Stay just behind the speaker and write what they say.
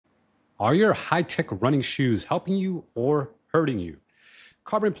Are your high-tech running shoes helping you or hurting you?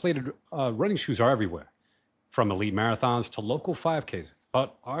 Carbon-plated running shoes are everywhere, from elite marathons to local 5Ks.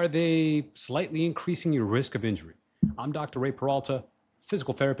 But are they slightly increasing your risk of injury? I'm Dr. Ray Peralta,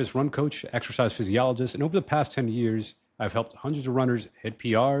 physical therapist, run coach, exercise physiologist, and over the past 10 years, I've helped hundreds of runners hit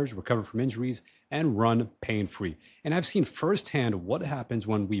PRs, recover from injuries, and run pain-free. And I've seen firsthand what happens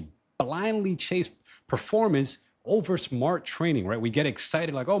when we blindly chase performance over smart training, right? We get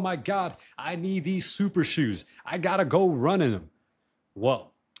excited like, oh my God, I need these super shoes. I gotta go run in them.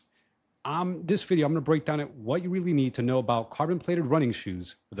 Well, this video, I'm gonna break down what you really need to know about carbon-plated running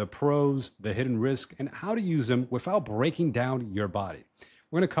shoes, the pros, the hidden risk, and how to use them without breaking down your body.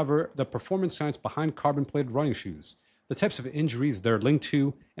 We're gonna cover the performance science behind carbon-plated running shoes, the types of injuries they're linked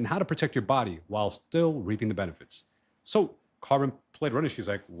to, and how to protect your body while still reaping the benefits. So carbon-plated running shoes,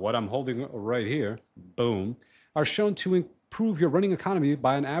 like what I'm holding right here, boom, are shown to improve your running economy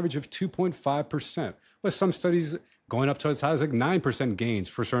by an average of 2.5%, with some studies going up to as high as like 9% gains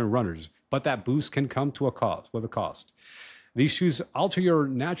for certain runners. But that boost can come to a cost. These shoes alter your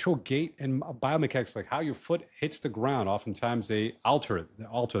natural gait and biomechanics, like how your foot hits the ground. Oftentimes they alter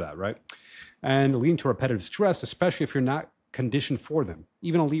that, right? And leading to repetitive stress, especially if you're not conditioned for them.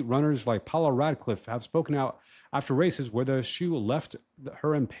 Even elite runners like Paula Radcliffe have spoken out after races where the shoe left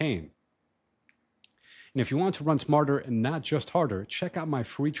her in pain. And if you want to run smarter and not just harder, check out my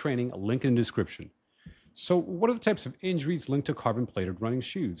free training, link in the description. So what are the types of injuries linked to carbon-plated running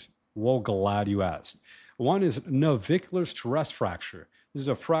shoes? Well, glad you asked. One is navicular stress fracture. This is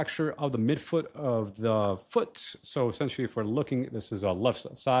a fracture of the midfoot of the foot. So essentially, if we're looking, this is a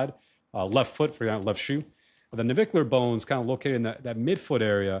left side, left foot, for example, left shoe. The navicular bone is kind of located in that midfoot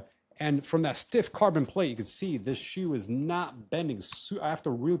area. And from that stiff carbon plate, you can see this shoe is not bending. I have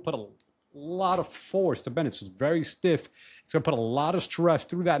to really put a lot of force to bend it. So it's very stiff. It's going to put a lot of stress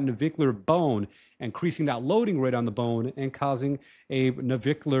through that navicular bone, increasing that loading rate on the bone and causing a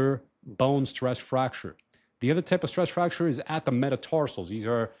navicular bone stress fracture. The other type of stress fracture is at the metatarsals.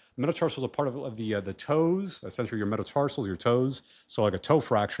 Metatarsals are part of the toes, essentially your metatarsals, your toes. So like a toe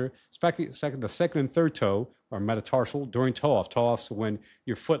fracture. The second and third toe are metatarsal during toe off. Toe off, so when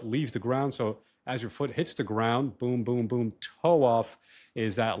your foot leaves the ground. So as your foot hits the ground, boom, boom, boom, toe off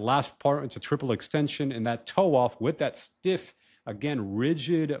is that last part. It's a triple extension, and that toe off with that stiff, again,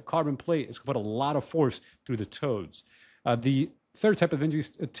 rigid carbon plate is going to put a lot of force through the toes. The third type of injury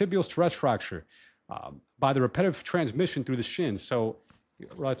is a tibial stress fracture by the repetitive transmission through the shins. So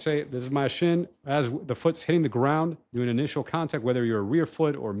let's say this is my shin. As the foot's hitting the ground, doing initial contact, whether you're a rear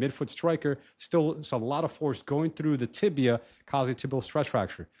foot or midfoot striker, still it's a lot of force going through the tibia, causing tibial stress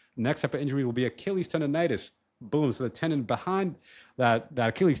fracture. Next type of injury will be Achilles tendonitis. Boom, so the tendon behind that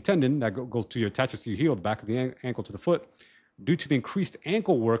Achilles tendon that attaches to your heel, the back of the ankle to the foot. Due to the increased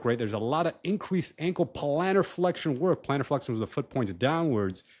ankle work, right, there's a lot of increased ankle plantar flexion work. Plantar flexion is the foot points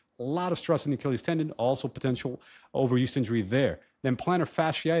downwards. A lot of stress on the Achilles tendon, also potential overuse injury there. Then plantar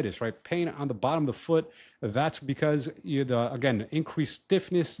fasciitis, right? Pain on the bottom of the foot. That's because again, increased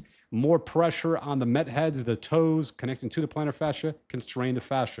stiffness, more pressure on the met heads, the toes connecting to the plantar fascia can strain the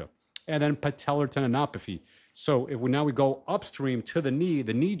fascia. And then patellar tendinopathy. So if now we go upstream to the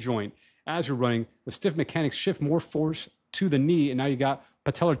knee joint, as you're running, the stiff mechanics shift more force to the knee, and now you got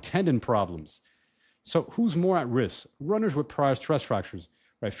patellar tendon problems. So who's more at risk? Runners with prior stress fractures,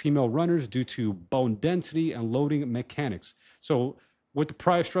 right? Female runners due to bone density and loading mechanics. So with the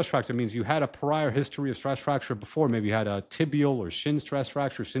prior stress fracture, it means you had a prior history of stress fracture before. Maybe you had a tibial or shin stress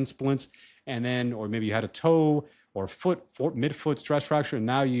fracture, shin splints, or maybe you had a toe or midfoot stress fracture, and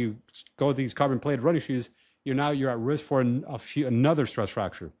now you go with these carbon-plated running shoes, you're at risk for another stress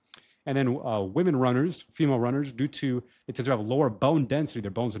fracture. And then female runners, due to they tend to have lower bone density,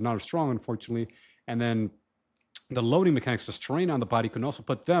 their bones are not as strong, unfortunately, and then the loading mechanics, the strain on the body, can also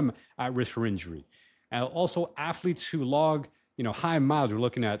put them at risk for injury. And also athletes who log high miles, we're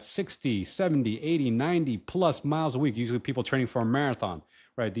looking at 60, 70, 80, 90 plus miles a week, usually people training for a marathon,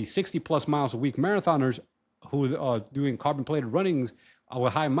 right? These 60 plus miles a week marathoners who are doing carbon-plated runnings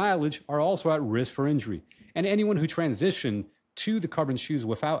with high mileage are also at risk for injury. And anyone who transitioned to the carbon shoes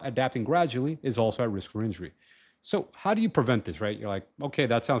without adapting gradually is also at risk for injury. So how do you prevent this, right? You're like, okay,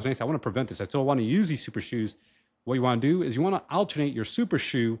 that sounds nice. I want to prevent this. I still want to use these super shoes. What you want to do is you want to alternate your super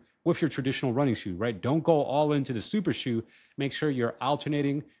shoe with your traditional running shoe, right? Don't go all into the super shoe. Make sure you're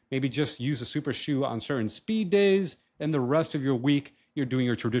alternating. Maybe just use a super shoe on certain speed days, and the rest of your week, you're doing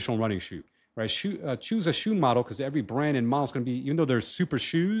your traditional running shoe, right? Choose a shoe model, because every brand and model is going to be, even though they're super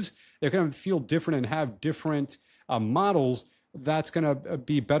shoes, they're going to feel different and have different models. That's going to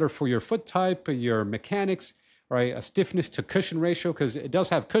be better for your foot type, your mechanics. right? A stiffness to cushion ratio, because it does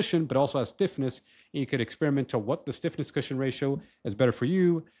have cushion, but also has stiffness. And you could experiment to what the stiffness cushion ratio is better for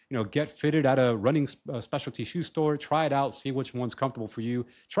you. Get fitted at a running specialty shoe store, try it out, see which one's comfortable for you.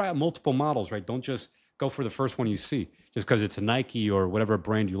 Try out multiple models, right? Don't just go for the first one you see just because it's a Nike or whatever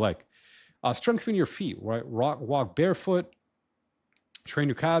brand you like. Strengthen your feet, right? Walk barefoot, train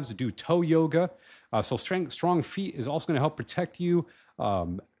your calves, do toe yoga. So strong feet is also going to help protect you.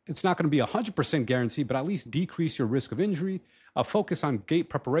 It's not going to be 100% guaranteed, but at least decrease your risk of injury. Focus on gait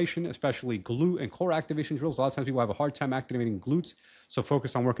preparation, especially glute and core activation drills. A lot of times people have a hard time activating glutes, so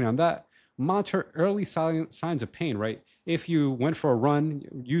focus on working on that. Monitor early signs of pain, right? If you went for a run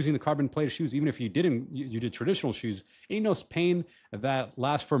using the carbon plated shoes, even if you didn't, you did traditional shoes, and you notice pain that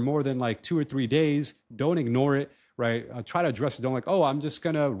lasts for more than like 2 or 3 days, don't ignore it, right? Try to address it. Don't like, oh, I'm just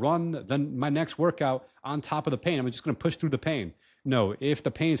going to run then my next workout on top of the pain. I'm just going to push through the pain. No, if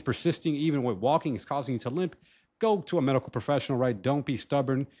the pain is persisting, even with walking is causing you to limp, go to a medical professional, right? Don't be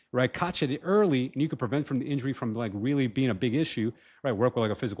stubborn, right? Catch it early, and you can prevent from the injury from like really being a big issue, right? Work with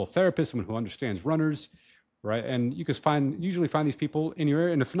like a physical therapist, someone who understands runners, right? And you can usually find these people in your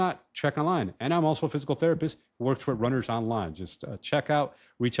area, and if not, check online. And I'm also a physical therapist who works with runners online. Just check out,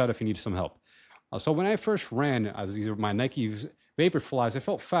 reach out if you need some help. So when I first ran, these are my Nike Vaporflies, I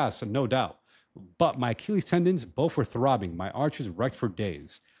felt fast, no doubt. But my Achilles tendons both were throbbing. My arches wrecked for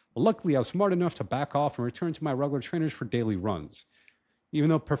days. Luckily, I was smart enough to back off and return to my regular trainers for daily runs. Even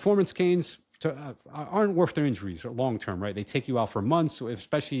though performance gains aren't worth their injuries long term, right? They take you out for months, so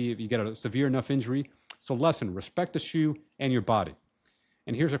especially if you get a severe enough injury. So lesson, respect the shoe and your body.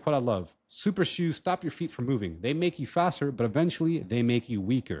 And here's a quote I love. Super shoes stop your feet from moving. They make you faster, but eventually they make you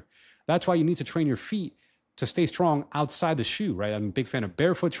weaker. That's why you need to train your feet to stay strong outside the shoe, right? I'm a big fan of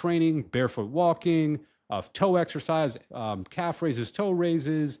barefoot training, barefoot walking, toe exercise, calf raises, toe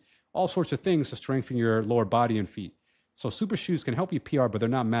raises, all sorts of things to strengthen your lower body and feet. So super shoes can help you PR, but they're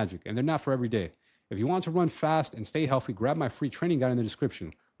not magic, and they're not for every day. If you want to run fast and stay healthy, grab my free training guide in the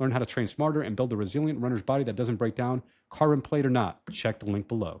description. Learn how to train smarter and build a resilient runner's body that doesn't break down, carbon plate or not. Check the link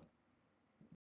below.